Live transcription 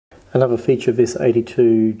Another feature of this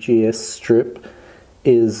 82 GS strip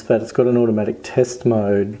is that it's got an automatic test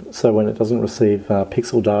mode, so when it doesn't receive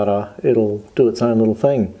pixel data, it'll do its own little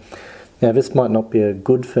thing. Now this might not be a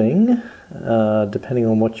good thing, depending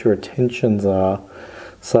on what your intentions are.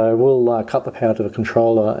 So we'll cut the power to the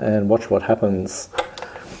controller and watch what happens.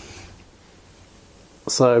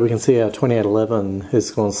 So we can see our 2811 has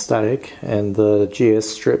gone static and the GS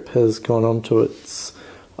strip has gone onto its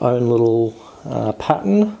own little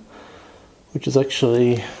pattern, which is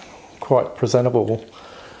actually quite presentable.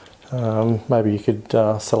 Maybe you could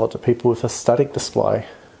sell it to people with a static display.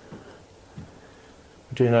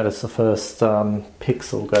 I do notice the first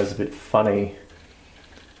pixel goes a bit funny,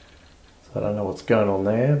 so I don't know what's going on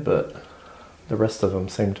there, but the rest of them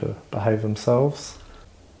seem to behave themselves.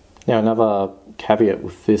 Now another caveat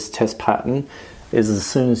with this test pattern is as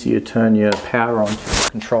soon as you turn your power on to the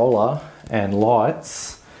controller and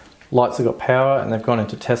lights have got power and they've gone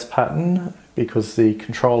into test pattern because the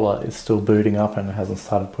controller is still booting up and it hasn't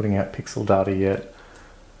started putting out pixel data yet.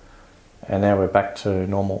 And now we're back to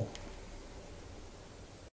normal.